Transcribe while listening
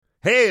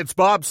Hey, it's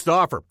Bob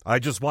Stauffer. I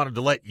just wanted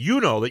to let you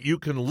know that you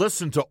can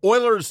listen to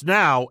Oilers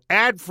Now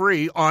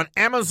ad-free on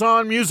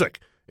Amazon Music,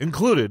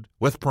 included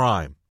with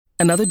Prime.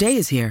 Another day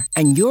is here,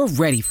 and you're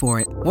ready for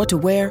it. What to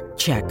wear?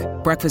 Check.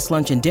 Breakfast,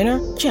 lunch, and dinner?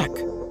 Check.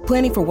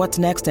 Planning for what's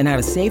next and how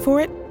to save for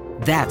it?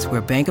 That's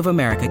where Bank of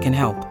America can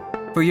help.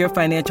 For your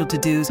financial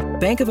to-dos,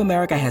 Bank of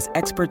America has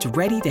experts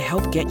ready to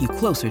help get you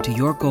closer to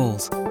your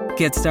goals.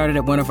 Get started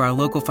at one of our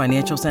local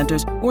financial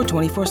centers or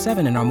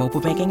 24/7 in our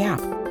mobile banking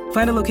app.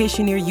 Find a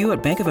location near you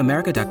at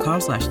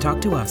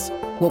bankofamerica.com/talktous.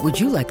 What would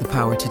you like the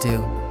power to do?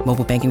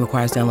 Mobile banking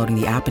requires downloading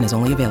the app and is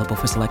only available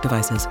for select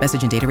devices.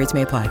 Message and data rates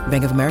may apply.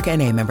 Bank of America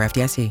N.A., member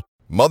FDIC.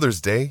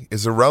 Mother's Day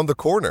is around the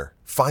corner.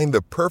 Find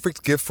the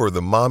perfect gift for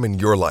the mom in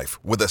your life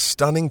with a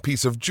stunning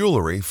piece of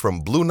jewelry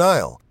from Blue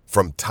Nile.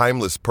 From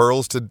timeless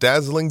pearls to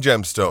dazzling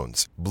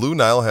gemstones, Blue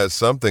Nile has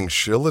something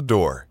she'll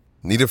adore.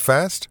 Need it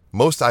fast?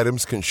 Most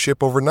items can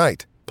ship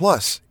overnight.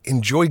 Plus,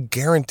 enjoy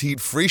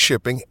guaranteed free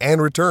shipping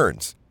and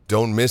returns.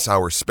 Don't miss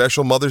our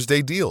special Mother's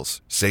Day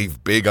deals.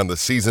 Save big on the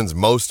season's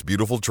most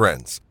beautiful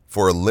trends.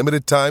 For a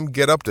limited time,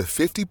 get up to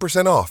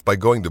 50% off by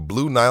going to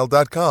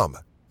BlueNile.com.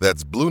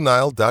 That's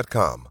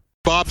BlueNile.com.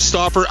 Bob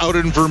Stauffer out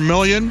in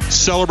Vermilion,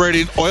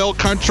 celebrating oil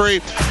country.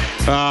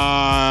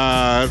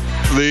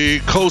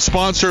 The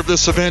co-sponsor of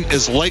this event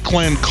is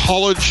Lakeland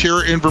College here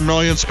in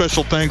Vermilion.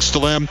 Special thanks to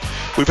them.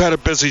 We've had a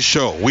busy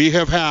show. We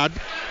have had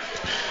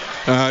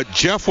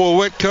Jeff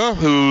Wawitka,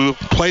 who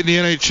played in the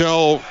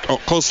NHL,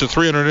 close to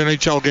 300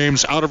 NHL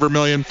games out of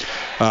Vermilion.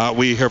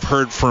 We have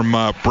heard from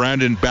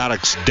Brandon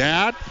Baddock's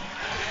dad,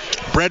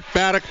 Brett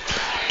Baddock,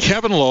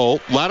 Kevin Lowe,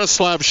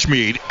 Ladislav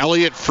Schmid,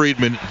 Elliot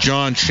Friedman,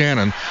 John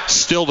Shannon.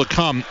 Still to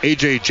come,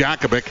 AJ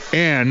Jacubek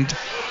and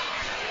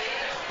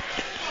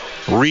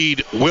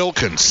Reed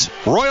Wilkins.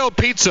 Royal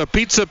Pizza,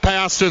 pizza,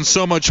 pasta, and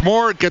so much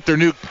more. Get their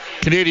new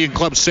Canadian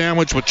Club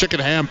sandwich with chicken,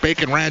 ham,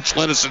 bacon, ranch,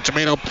 lettuce, and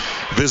tomato.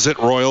 Visit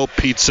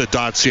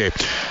royalpizza.ca.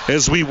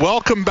 As we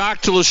welcome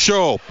back to the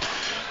show,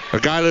 a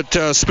guy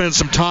that spent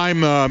some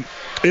time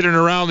in and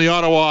around the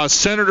Ottawa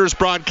Senators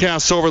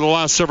broadcasts over the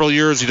last several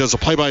years. He does a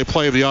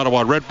play-by-play of the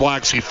Ottawa Red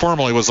Blacks. He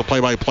formerly was the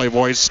play-by-play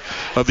voice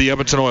of the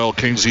Edmonton Oil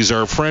Kings. He's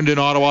our friend in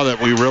Ottawa that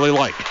we really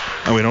like.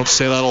 And we don't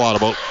say that a lot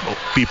about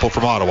people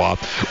from Ottawa.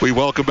 We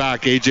welcome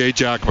back AJ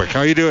Jacubek.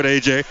 How you doing,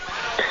 AJ?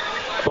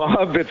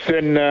 Bob, it's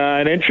been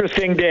an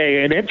interesting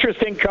day, an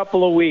interesting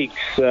couple of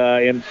weeks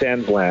in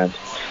Sens land.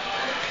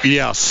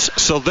 Yes,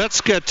 so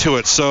let's get to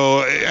it.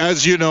 So,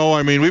 as you know,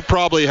 I mean, we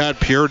probably had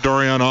Pierre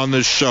Dorion on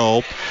this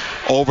show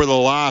over the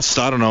last,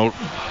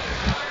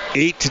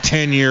 8 to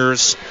 10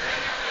 years,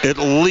 at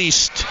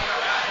least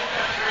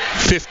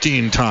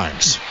 15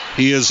 times.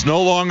 He is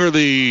no longer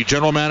the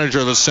general manager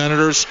of the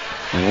Senators.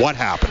 What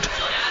happened?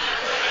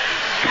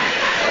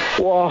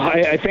 Well,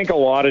 I think a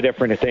lot of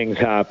different things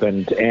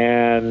happened,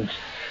 and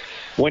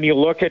when you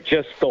look at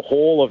just the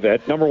whole of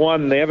it, number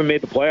one, they haven't made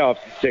the playoffs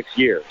in 6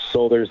 years,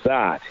 so there's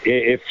that.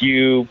 If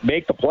you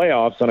make the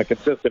playoffs on a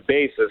consistent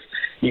basis,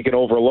 you can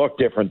overlook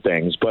different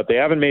things, but they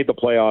haven't made the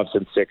playoffs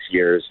in 6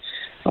 years.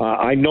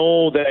 I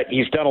know that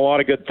he's done a lot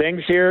of good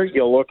things here.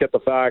 You'll look at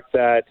the fact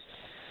that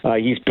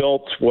he's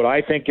built what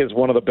I think is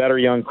one of the better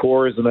young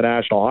cores in the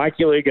National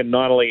Hockey League, and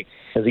not only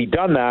has he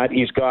done that,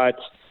 he's got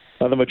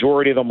the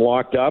majority of them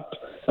locked up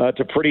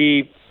to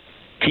pretty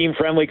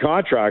team-friendly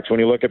contracts when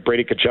you look at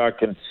Brady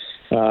Tkachuk and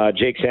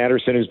Jake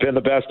Sanderson, who's been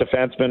the best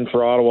defenseman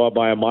for Ottawa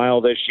by a mile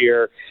this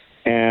year,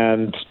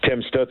 and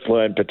Tim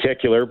Stützle in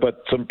particular,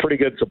 but some pretty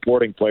good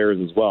supporting players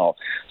as well.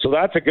 So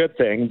that's a good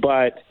thing.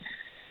 But,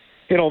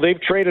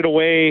 they've traded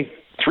away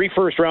 3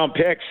 first-round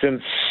picks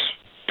since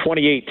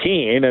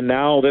 2018, and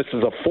now this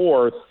is a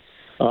 4th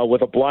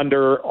with a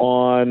blunder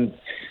on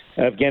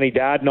Evgeny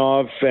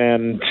Dadonov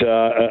and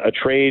a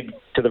trade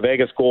to the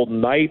Vegas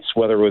Golden Knights,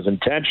 whether it was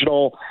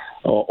intentional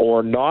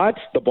or not.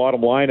 The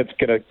bottom line, it's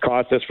going to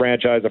cost this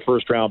franchise a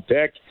first-round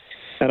pick.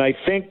 And I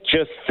think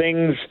just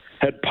things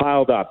had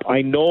piled up.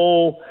 I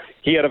know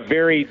he had a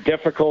very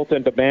difficult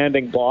and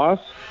demanding boss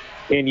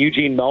in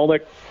Eugene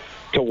Melnyk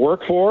to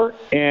work for,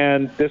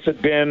 and this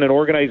had been an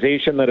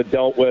organization that had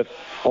dealt with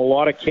a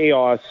lot of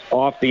chaos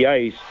off the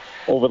ice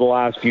over the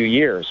last few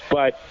years.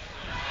 But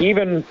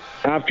even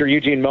after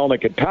Eugene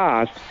Melnyk had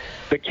passed,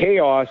 the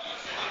chaos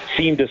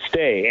seemed to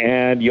stay.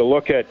 And you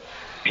look at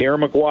Pierre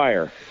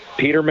Maguire,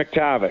 Peter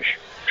McTavish,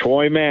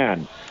 Troy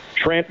Mann,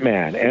 Trent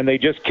Mann, and they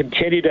just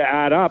continue to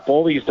add up,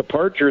 all these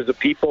departures of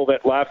people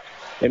that left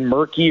in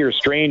murky or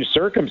strange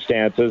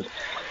circumstances.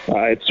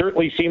 It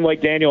certainly seemed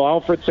like Daniel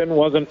Alfredson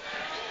wasn't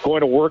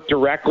going to work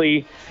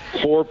directly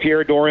for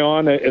Pierre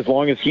Dorion as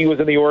long as he was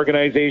in the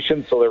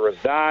organization, so there was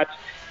that.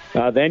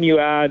 Then you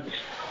add,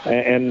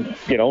 and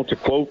to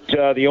quote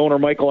the owner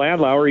Michael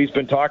Andlauer, he's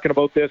been talking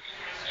about this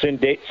since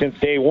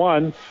day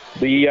one,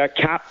 the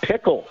cap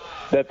pickle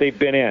that they've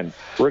been in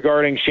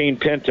regarding Shane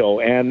Pinto.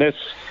 And this,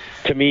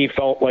 to me,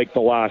 felt like the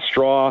last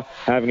straw,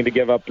 having to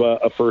give up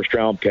a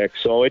first-round pick.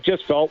 So it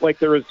just felt like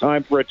there was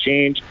time for a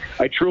change.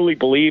 I truly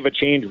believe a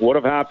change would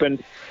have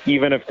happened,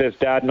 even if this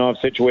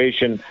Dadonov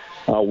situation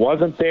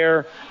wasn't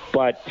there.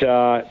 But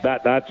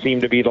that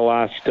seemed to be the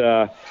last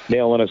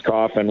nail in his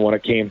coffin when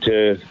it came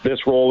to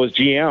this role as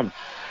GM.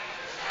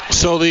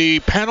 So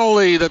the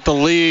penalty that the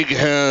league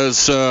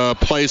has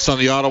placed on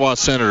the Ottawa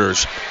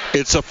Senators,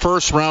 it's a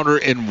first rounder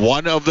in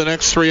one of the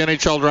next 3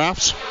 NHL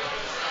drafts?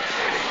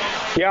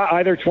 Yeah,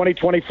 either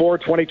 2024,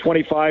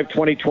 2025,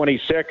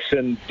 2026,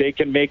 and they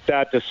can make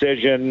that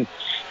decision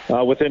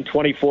within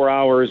 24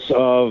 hours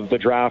of the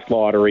draft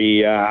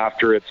lottery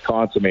after it's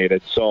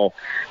consummated. So,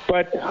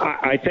 but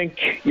I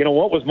think,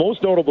 what was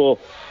most notable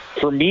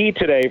for me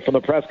today from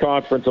the press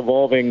conference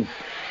involving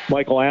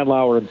Michael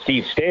Andlauer and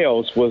Steve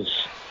Staios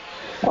was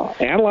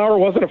Andlauer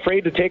wasn't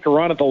afraid to take a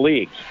run at the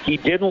league. He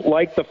didn't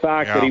like the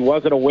fact that he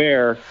wasn't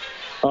aware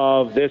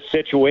of this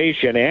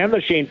situation and the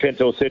Shane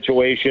Pinto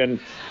situation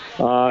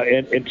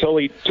until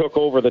he took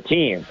over the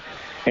team.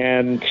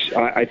 And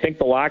I think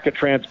the lack of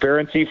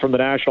transparency from the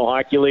National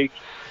Hockey League,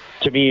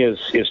 to me,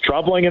 is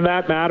troubling in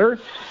that matter.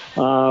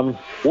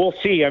 We'll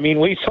see. I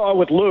mean, we saw it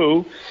with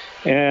Lou,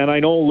 and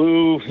I know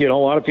Lou, a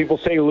lot of people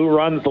say Lou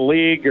runs the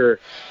league or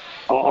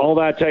all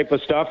that type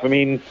of stuff. I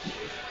mean,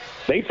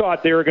 they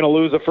thought they were going to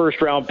lose a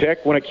first-round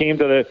pick when it came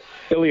to the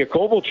Ilya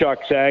Kovalchuk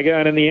saga,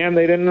 and in the end,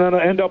 they didn't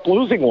end up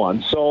losing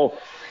one. So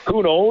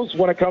who knows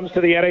when it comes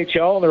to the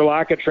NHL and their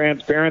lack of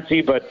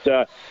transparency, but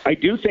I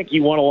do think he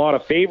won a lot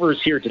of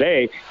favors here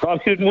today.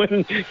 Probably didn't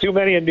win too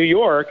many in New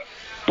York,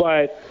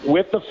 but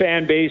with the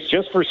fan base,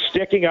 just for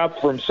sticking up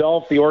for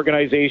himself, the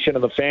organization,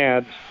 and the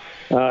fans,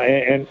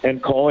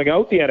 and calling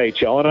out the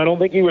NHL, and I don't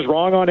think he was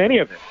wrong on any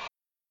of it.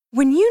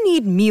 When you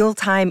need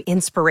mealtime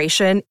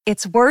inspiration,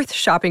 it's worth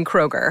shopping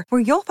Kroger, where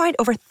you'll find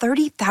over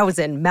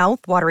 30,000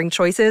 mouth-watering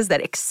choices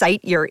that excite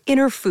your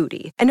inner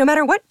foodie. And no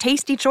matter what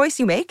tasty choice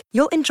you make,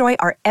 you'll enjoy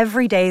our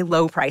everyday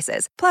low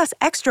prices, plus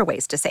extra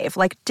ways to save,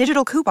 like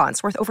digital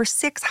coupons worth over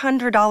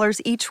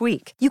 $600 each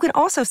week. You can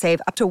also save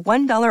up to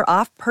 $1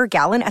 off per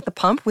gallon at the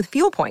pump with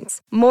fuel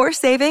points. More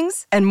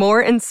savings and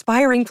more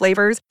inspiring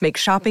flavors make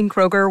shopping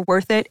Kroger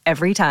worth it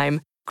every time.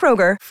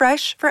 Kroger,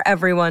 fresh for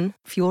everyone.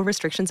 Fuel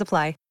restrictions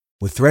apply.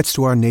 With threats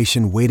to our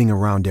nation waiting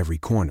around every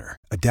corner,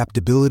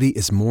 adaptability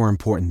is more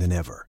important than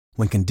ever.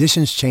 When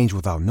conditions change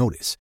without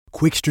notice,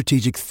 quick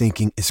strategic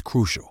thinking is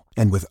crucial.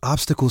 And with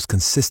obstacles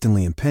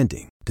consistently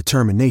impending,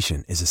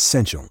 determination is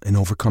essential in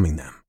overcoming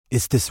them.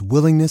 It's this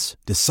willingness,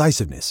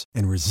 decisiveness,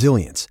 and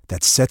resilience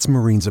that sets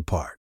Marines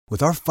apart.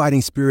 With our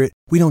fighting spirit,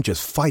 we don't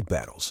just fight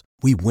battles,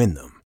 we win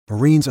them.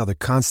 Marines are the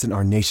constant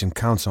our nation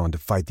counts on to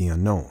fight the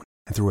unknown.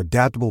 And through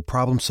adaptable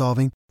problem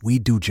solving, we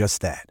do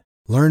just that.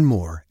 Learn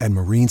more at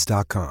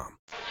Marines.com.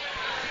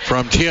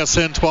 From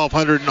TSN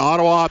 1200 in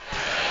Ottawa,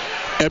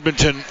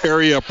 Edmonton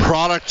area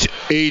product,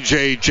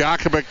 AJ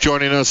Jacubek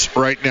joining us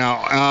right now.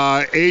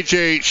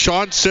 AJ,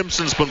 Sean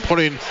Simpson's been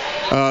putting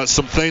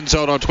some things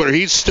out on Twitter.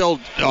 He's still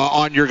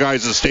on your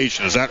guys'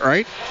 station, is that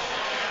right?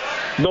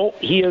 No,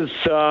 he is.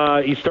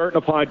 He's starting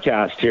a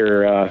podcast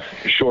here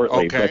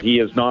shortly, but he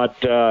is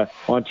not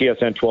on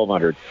TSN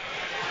 1200.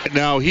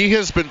 Now, he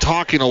has been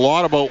talking a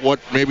lot about what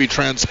maybe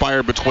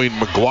transpired between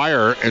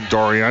McGuire and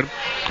Dorion.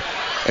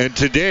 And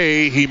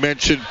today he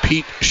mentioned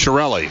Pete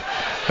Chiarelli.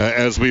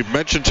 As we've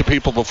mentioned to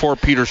people before,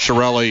 Peter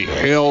Chiarelli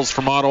hails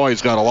from Ottawa.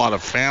 He's got a lot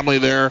of family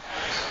there.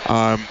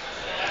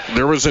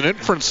 There was an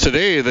inference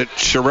today that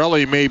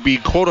Chiarelli may be,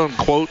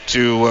 quote-unquote,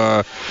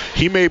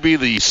 he may be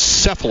the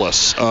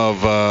cephalus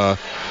of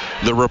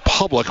the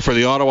Republic for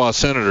the Ottawa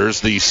Senators,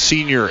 the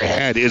senior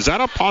head. Is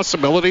that a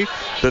possibility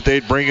that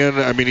they'd bring in?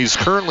 I mean, he's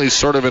currently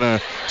sort of in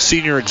a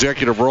senior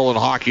executive role in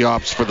hockey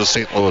ops for the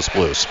St. Louis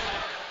Blues.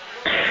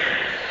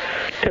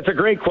 It's a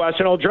great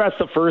question. I'll address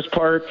the first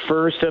part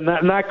first, and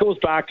that goes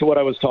back to what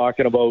I was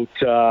talking about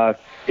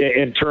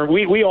in terms.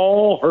 We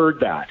all heard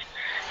that,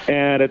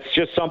 and it's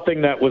just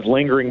something that was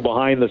lingering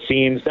behind the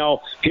scenes.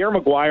 Now, Pierre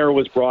McGuire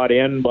was brought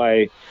in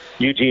by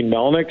Eugene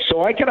Melnyk,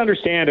 so I can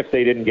understand if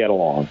they didn't get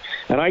along,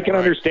 and I can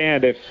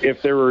understand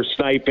if they were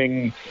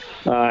sniping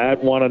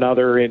at one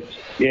another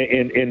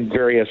in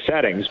various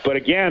settings. But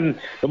again,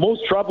 the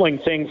most troubling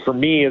thing for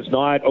me is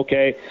not,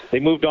 okay, they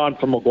moved on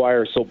from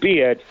McGuire, so be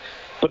it.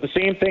 But the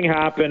same thing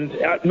happened,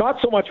 not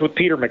so much with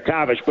Peter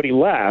McTavish, but he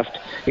left.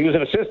 He was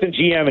an assistant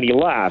GM and he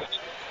left.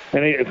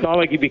 And it's not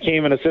like he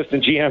became an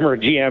assistant GM or a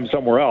GM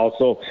somewhere else.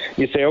 So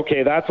you say,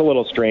 okay, that's a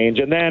little strange.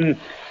 And then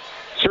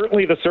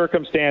certainly the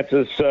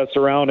circumstances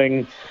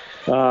surrounding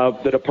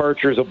the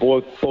departures of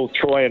both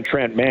Troy and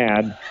Trent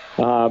Mann.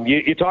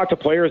 You talk to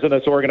players in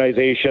this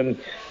organization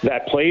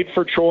that played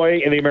for Troy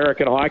in the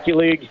American Hockey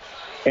League,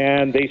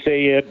 and they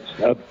say it's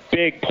a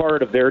big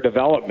part of their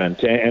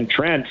development. And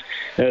Trent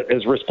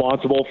is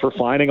responsible for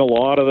finding a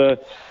lot of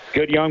the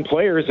good young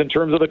players in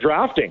terms of the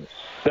drafting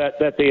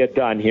that they had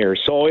done here.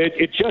 So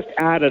it just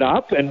added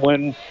up, and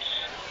when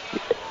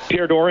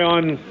Pierre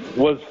Dorion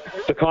was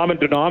the common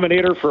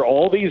denominator for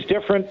all these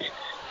different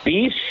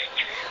beefs,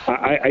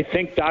 I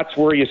think that's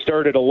where you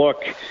started to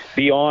look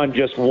beyond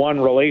just one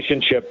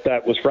relationship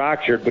that was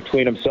fractured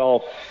between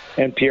himself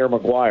and Pierre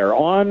McGuire.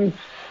 On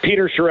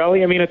Peter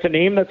Chiarelli, I mean, it's a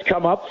name that's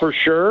come up for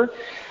sure.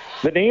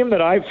 the name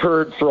that I've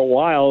heard for a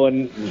while,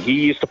 and he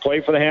used to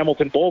play for the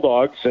Hamilton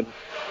Bulldogs, and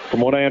from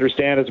what I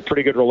understand, has a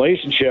pretty good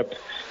relationship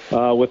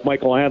with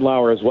Michael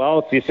Andlauer as well.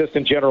 It's the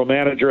assistant general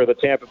manager of the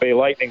Tampa Bay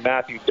Lightning,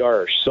 Matthew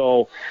Darche.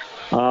 So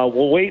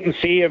we'll wait and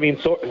see. I mean,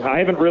 so I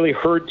haven't really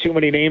heard too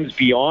many names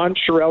beyond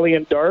Chiarelli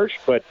and Darche,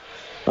 but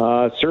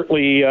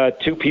certainly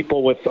two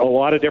people with a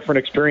lot of different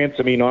experience.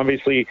 I mean,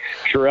 obviously,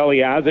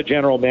 Chiarelli as a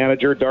general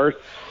manager, Darche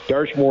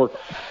more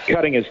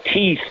cutting his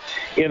teeth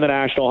in the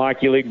National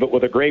Hockey League, but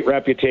with a great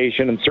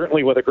reputation and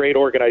certainly with a great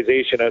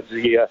organization as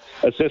the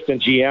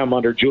assistant GM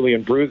under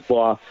Julian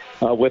Brusbaugh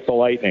with the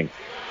Lightning.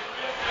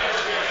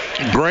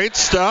 Great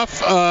stuff.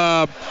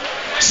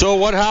 So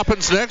what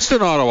happens next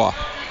in Ottawa?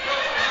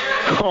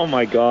 Oh,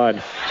 my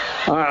God.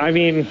 I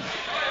mean...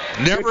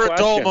 Never a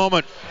dull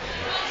moment.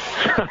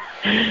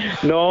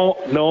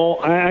 No.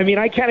 I mean,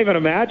 I can't even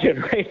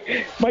imagine,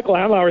 right? Michael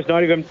Andlauer's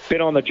not even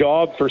been on the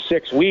job for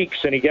 6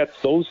 weeks, and he gets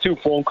those two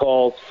phone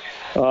calls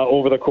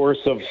over the course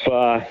of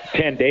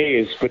 10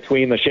 days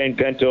between the Shane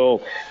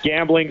Pinto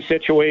gambling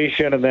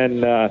situation and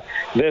then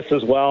this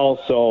as well.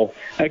 So,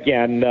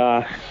 again,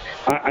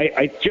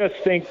 I just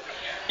think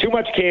too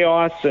much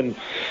chaos, and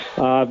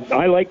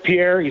I like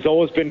Pierre. He's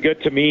always been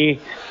good to me,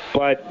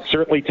 but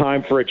certainly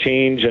time for a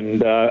change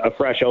and a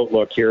fresh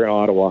outlook here in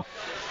Ottawa.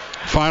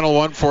 Final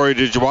one for you.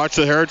 Did you watch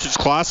the Heritage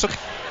Classic?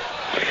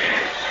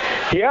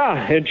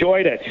 Yeah,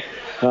 enjoyed it.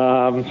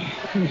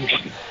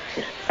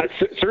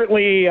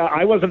 Certainly,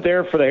 I wasn't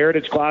there for the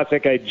Heritage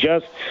Classic. I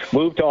just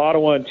moved to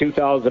Ottawa in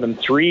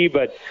 2003,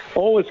 but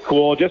always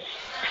cool. Just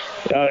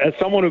as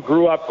someone who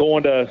grew up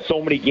going to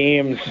so many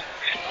games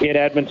in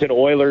Edmonton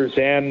Oilers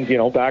and,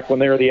 back when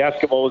they were the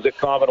Eskimos at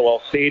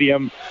Commonwealth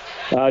Stadium,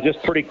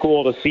 just pretty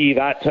cool to see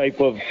that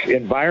type of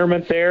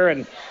environment there.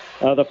 And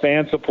the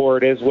fan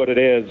support is what it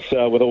is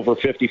with over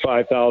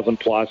 55,000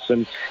 plus.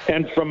 And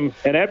from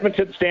an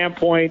Edmonton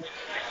standpoint,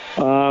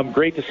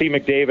 great to see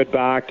McDavid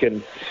back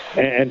and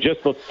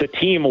just the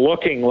team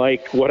looking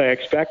like what I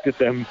expected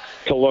them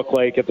to look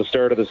like at the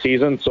start of the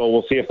season. So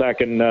we'll see if that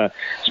can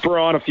spur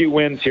on a few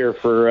wins here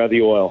for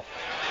the Oil.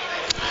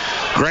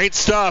 Great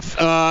stuff.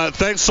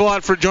 Thanks a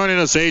lot for joining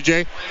us,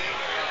 AJ.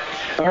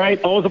 All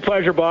right. Always a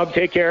pleasure, Bob.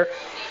 Take care.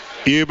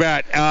 You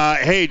bet.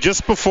 Hey,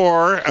 just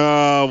before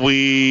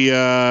we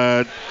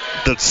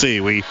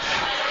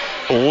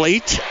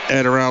late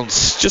at around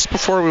just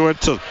before we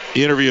went to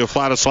the interview of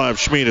Vladislav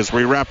Schmid as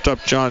we wrapped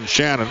up John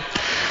Shannon,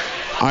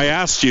 I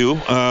asked you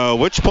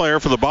which player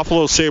for the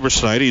Buffalo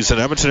Sabres tonight, he's an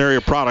Edmonton area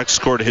product,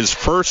 scored his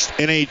first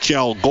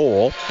NHL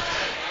goal.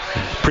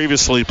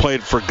 Previously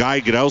played for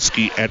Guy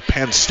Godowski at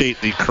Penn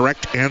State. The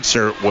correct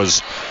answer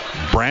was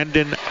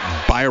Brandon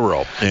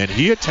Byro, and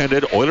he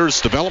attended Oilers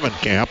development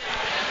camp.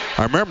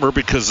 I remember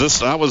because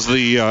that was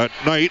the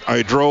night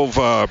I drove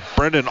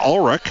Brendan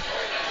Ulrich.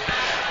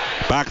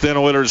 Back then,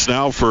 Oilers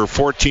Now for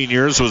 14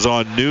 years was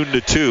on noon to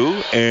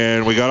 2,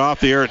 and we got off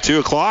the air at 2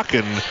 o'clock,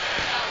 and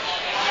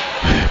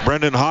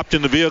Brendan hopped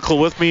in the vehicle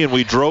with me, and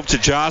we drove to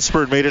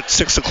Jasper and made it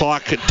 6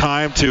 o'clock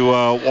time to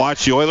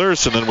watch the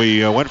Oilers, and then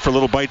we went for a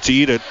little bite to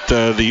eat at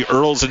the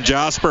Earls in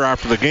Jasper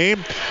after the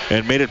game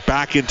and made it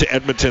back into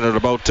Edmonton at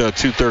about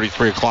 2:30,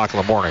 3 o'clock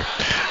in the morning.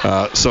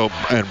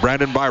 And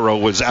Brandon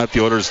Byro was at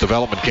the Oilers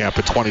development camp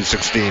in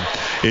 2016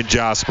 in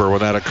Jasper when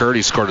that occurred.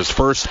 He scored his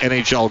first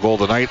NHL goal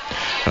tonight.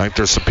 I think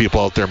there's some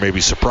people out there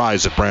maybe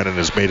surprised that Brandon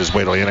has made his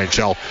way to the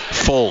NHL.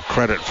 Full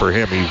credit for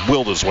him. He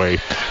willed his way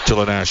to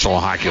the National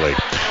Hockey League.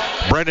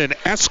 Brendan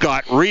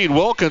Escott, Reed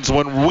Wilkins.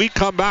 When we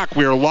come back,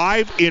 we are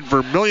live in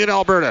Vermilion,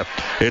 Alberta.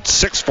 It's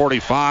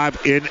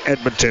 6:45 in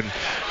Edmonton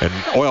and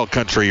Oil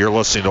Country. You're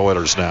listening to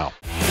Oilers Now.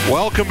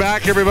 Welcome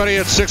back, everybody.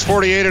 It's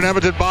 6:48 in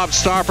Edmonton. Bob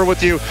Stauffer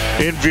with you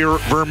in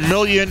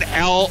Vermilion,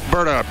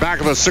 Alberta. Back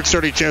in the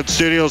 630 CHED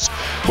Studios,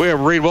 we have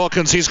Reed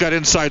Wilkins. He's got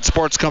Inside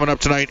Sports coming up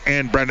tonight,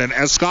 and Brendan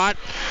Escott.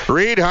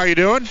 Reed, how you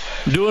doing?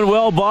 Doing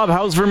well, Bob.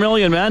 How's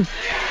Vermilion, man?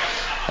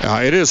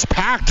 It is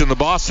packed in the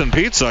Boston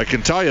Pizza, I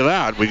can tell you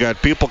that. We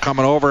got people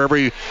coming over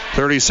every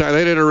 30 seconds.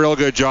 They did a real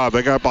good job.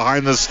 They got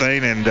behind this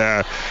thing, and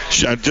I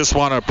just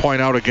want to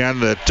point out again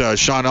that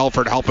Sean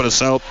Elford helping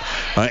us out,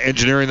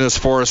 engineering this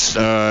for us.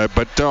 No,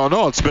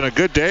 it's been a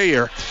good day.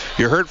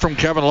 You heard from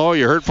Kevin Lowe,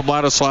 you heard from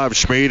Vladislav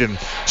Schmid, and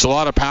it's a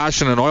lot of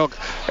passion and oil.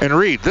 And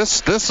Reed,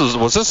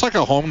 was this like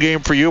a home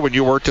game for you when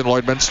you worked in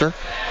Lloydminster?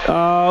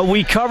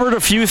 We covered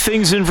a few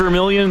things in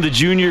Vermilion. The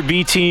junior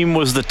B team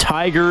was the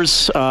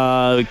Tigers.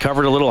 We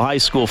covered a little high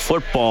school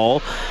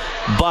football,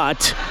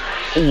 but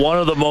one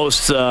of the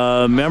most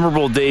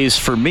memorable days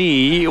for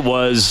me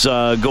was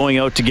going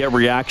out to get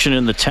reaction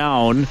in the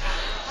town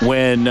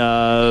when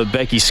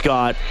Becky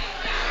Scott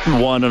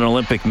won an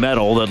Olympic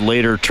medal that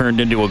later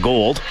turned into a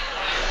gold.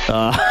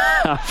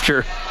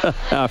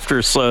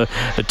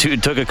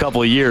 it took a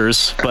couple of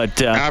years,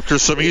 but after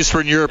some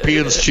Eastern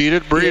Europeans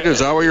cheated, Breed, is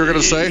that what you're going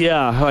to say?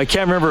 Yeah, I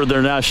can't remember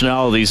their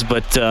nationalities,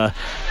 but I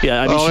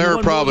mean, she they're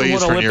won probably one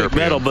Eastern Olympic European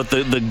medal, but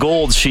the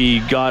gold she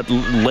got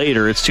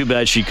later. It's too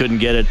bad she couldn't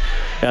get it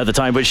at the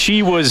time. But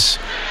she was,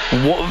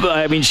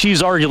 I mean,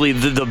 she's arguably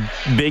the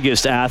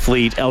biggest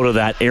athlete out of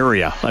that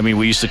area. I mean,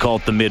 we used to call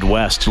it the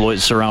Midwest,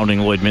 surrounding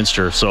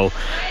Lloydminster. So,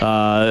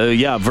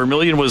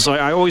 Vermilion was.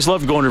 I always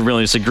loved going to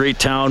Vermilion. It's a great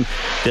town.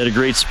 They had a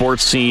great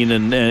sports scene,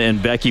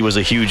 and Becky was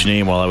a huge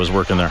name while I was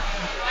working there.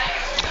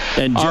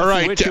 And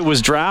Jeff Wittka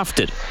was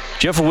drafted.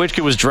 Jeff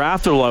Wittka was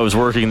drafted while I was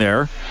working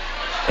there,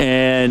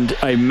 and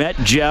I met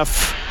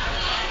Jeff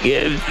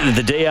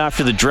the day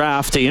after the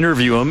draft to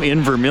interview him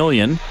in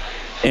Vermilion.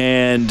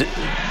 And,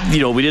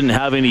 we didn't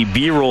have any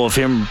B-roll of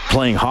him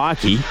playing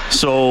hockey.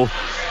 So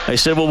I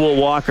said, well, we'll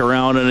walk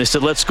around. And I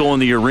said, let's go in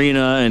the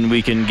arena and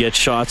we can get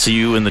shots of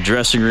you in the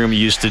dressing room you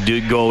used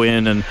to go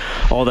in and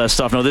all that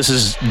stuff. Now, this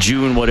is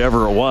June,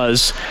 whatever it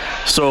was.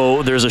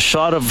 So there's a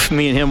shot of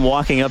me and him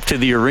walking up to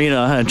the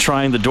arena and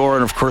trying the door.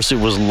 And, of course, it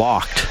was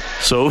locked.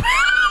 So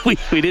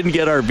we didn't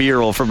get our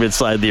B-roll from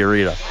inside the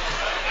arena.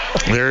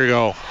 There you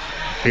go.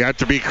 You have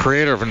to be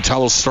creative and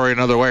tell a story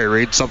another way.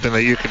 Read something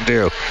that you can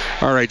do.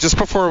 All right, just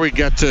before we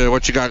get to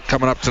what you got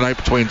coming up tonight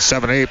between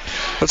 7 and 8,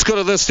 let's go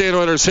to this day in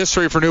Oilers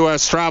history for New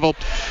West Travel.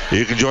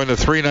 You can join the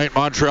 3-night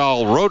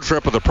Montreal road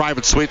trip with a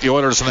private suite, the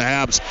Oilers and the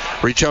Habs.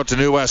 Reach out to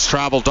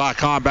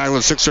newwesttravel.com. Back to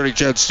the 630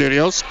 CHED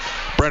Studios.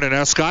 Brendan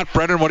Escott.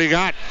 Brendan, what do you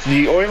got?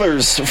 The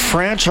Oilers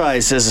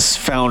franchise is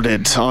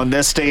founded on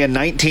this day in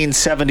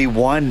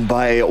 1971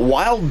 by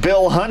Wild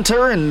Bill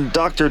Hunter and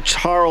Dr.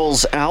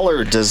 Charles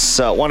Allard as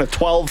one of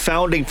 12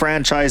 founding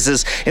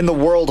franchises in the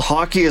World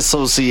Hockey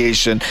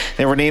Association.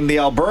 They were named the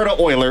Alberta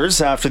Oilers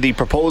after the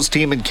proposed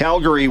team in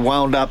Calgary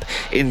wound up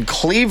in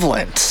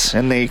Cleveland,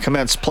 and they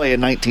commenced play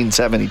in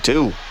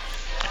 1972.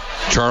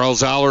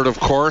 Charles Allard, of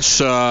course,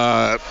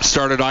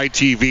 started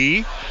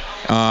ITV.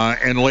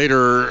 And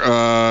later,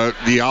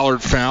 the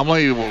Allard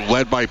family,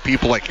 led by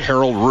people like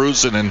Harold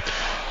Rusin and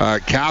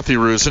Kathy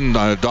Rusin,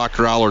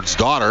 Dr. Allard's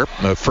daughter,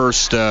 the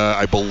first,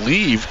 I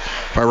believe,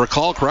 if I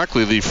recall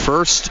correctly, the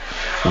first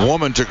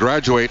woman to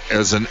graduate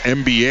as an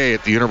MBA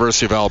at the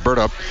University of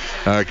Alberta,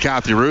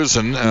 Kathy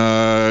Rusin.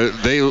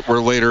 They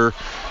were later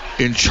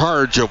in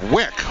charge of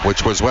WIC,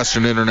 which was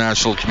Western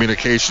International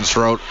Communications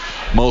throughout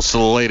most of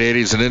the late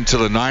 80s and into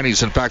the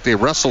 90s. In fact, they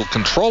wrestled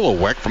control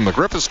of WIC from the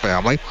Griffiths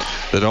family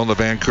that owned the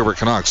Vancouver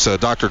Canucks.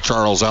 Dr.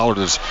 Charles Allard,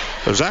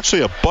 there's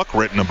actually a book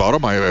written about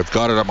him. I've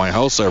got it at my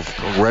house. I've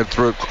read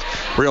through it.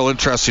 Real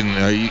interesting.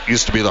 He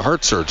used to be the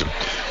heart surgeon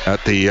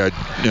at the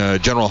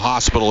General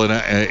Hospital in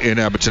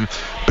Edmonton.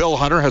 Bill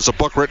Hunter has a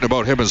book written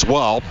about him as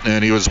well,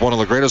 and he was one of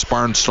the greatest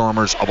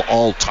barnstormers of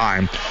all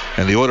time.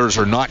 And the Oilers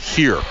are not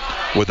here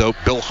without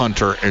Bill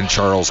Hunter and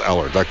Charles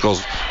Allard. That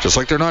goes just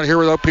like they're not here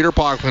without Peter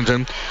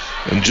Pocklington,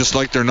 and just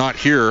like they're not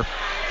here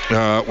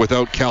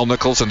without Cal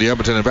Nichols and the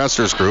Edmonton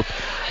Investors Group,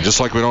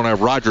 just like we don't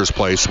have Rogers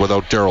Place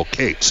without Daryl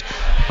Cates.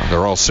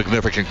 They're all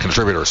significant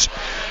contributors.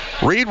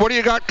 Reed, what do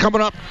you got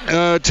coming up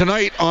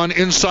tonight on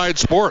Inside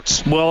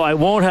Sports? Well, I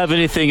won't have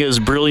anything as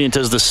brilliant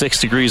as the 6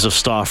 degrees of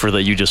Stauffer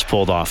that you just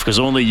pulled off, because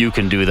only you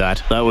can do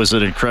that. That was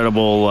an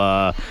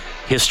incredible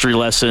history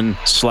lesson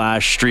 /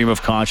 stream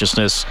of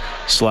consciousness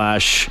 /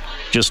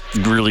 just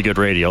really good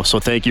radio. So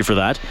thank you for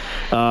that.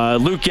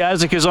 Luke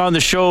Yazzik is on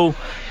the show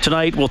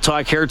tonight. We'll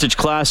talk Heritage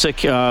Classic.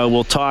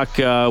 We'll talk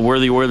where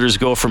the Oilers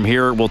go from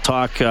here. We'll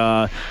talk...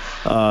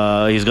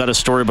 he's got a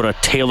story about a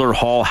Taylor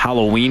Hall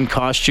Halloween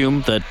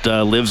costume that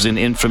lives in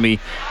infamy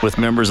with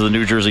members of the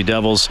New Jersey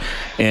Devils.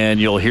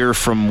 And you'll hear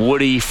from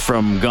Woody,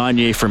 from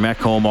Gagne, from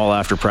Ekholm all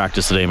after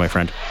practice today, my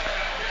friend.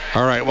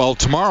 All right, well,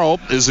 tomorrow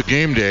is a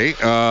game day.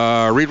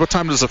 Reed, what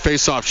time does the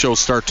face-off show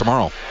start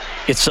tomorrow?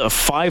 It's a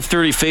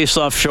 5:30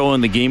 face-off show,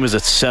 and the game is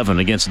at 7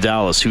 against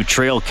Dallas, who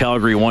trail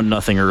Calgary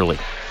 1-0 early.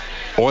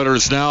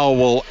 Oilers Now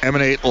will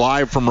emanate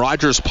live from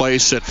Rogers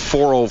Place at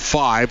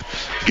 4:05.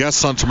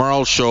 Guests on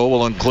tomorrow's show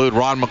will include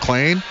Ron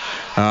McLean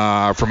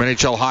from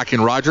NHL Hockey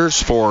and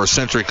Rogers for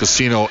Century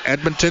Casino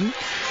Edmonton,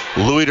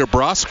 Louis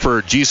DeBrusque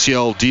for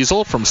GCL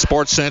Diesel from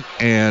Sportscent,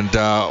 and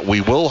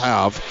we will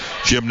have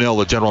Jim Nill,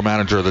 the general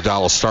manager of the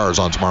Dallas Stars,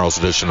 on tomorrow's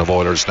edition of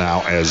Oilers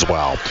Now as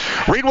well.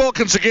 Reed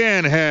Wilkins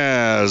again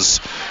has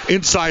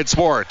Inside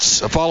Sports.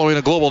 Following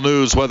a global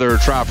news weather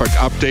traffic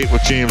update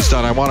with James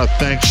Dunn, I want to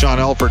thank Sean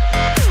Elford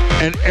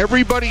and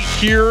everybody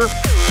here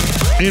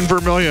in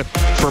Vermilion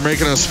for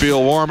making us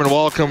feel warm and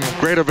welcome.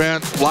 Great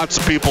event. Lots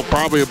of people,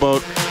 probably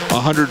about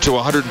 100 to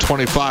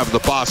 125 of the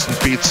Boston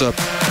Pizza.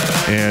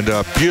 And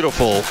a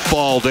beautiful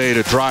fall day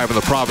to drive in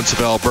the province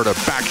of Alberta.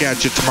 Back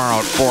at you tomorrow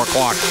at 4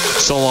 o'clock.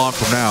 So long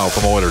from now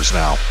from Oilers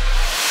Now.